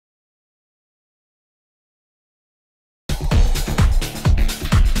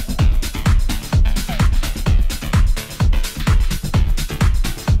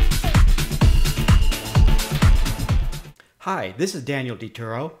Hi, this is Daniel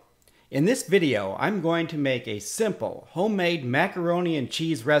DiTuro. In this video, I'm going to make a simple homemade macaroni and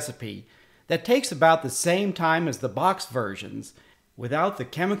cheese recipe that takes about the same time as the box versions without the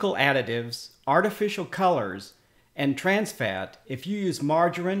chemical additives, artificial colors, and trans fat if you use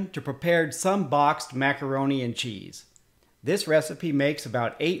margarine to prepare some boxed macaroni and cheese. This recipe makes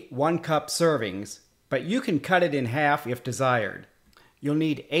about 8 1-cup servings, but you can cut it in half if desired. You'll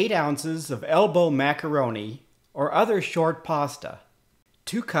need 8 ounces of elbow macaroni or other short pasta,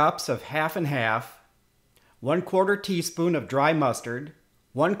 2 cups of half and half, 1/4 teaspoon of dry mustard,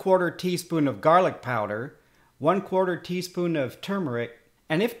 1/4 teaspoon of garlic powder, 1/4 teaspoon of turmeric,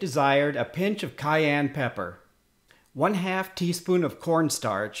 and if desired, a pinch of cayenne pepper, 1/2 teaspoon of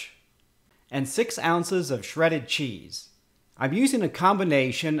cornstarch, and 6 ounces of shredded cheese. I'm using a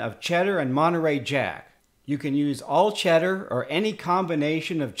combination of cheddar and Monterey Jack. You can use all cheddar or any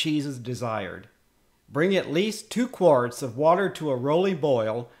combination of cheeses desired. Bring at least 2 quarts of water to a rolling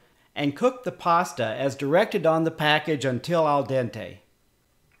boil and cook the pasta as directed on the package until al dente.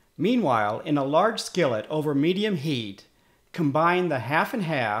 Meanwhile, in a large skillet over medium heat, combine the half and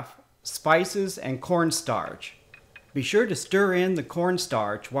half, spices, and cornstarch. Be sure to stir in the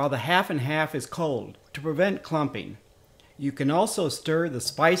cornstarch while the half and half is cold to prevent clumping. You can also stir the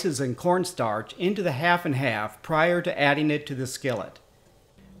spices and cornstarch into the half and half prior to adding it to the skillet.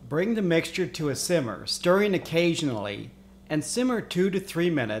 Bring the mixture to a simmer, stirring occasionally, and simmer 2 to 3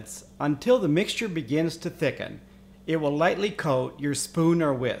 minutes until the mixture begins to thicken. It will lightly coat your spoon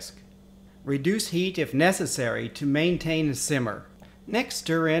or whisk. Reduce heat if necessary to maintain a simmer. Next,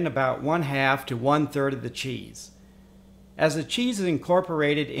 stir in about 1/2 to 1/3 of the cheese. As the cheese is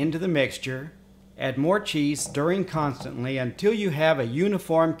incorporated into the mixture, add more cheese, stirring constantly until you have a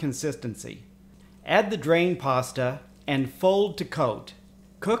uniform consistency. Add the drained pasta and fold to coat.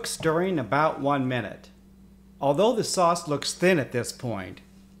 Cook stirring about 1 minute. Although the sauce looks thin at this point,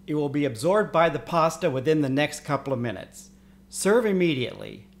 it will be absorbed by the pasta within the next couple of minutes. Serve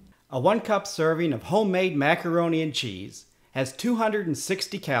immediately. A 1-cup serving of homemade macaroni and cheese has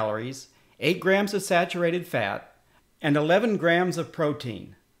 260 calories, 8 grams of saturated fat, and 11 grams of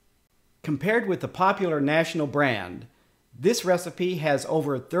protein. Compared with the popular national brand, this recipe has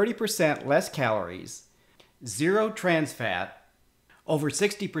over 30% less calories, 0 trans fat, over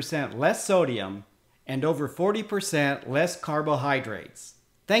 60% less sodium, and over 40% less carbohydrates.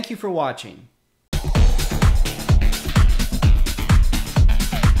 Thank you for watching.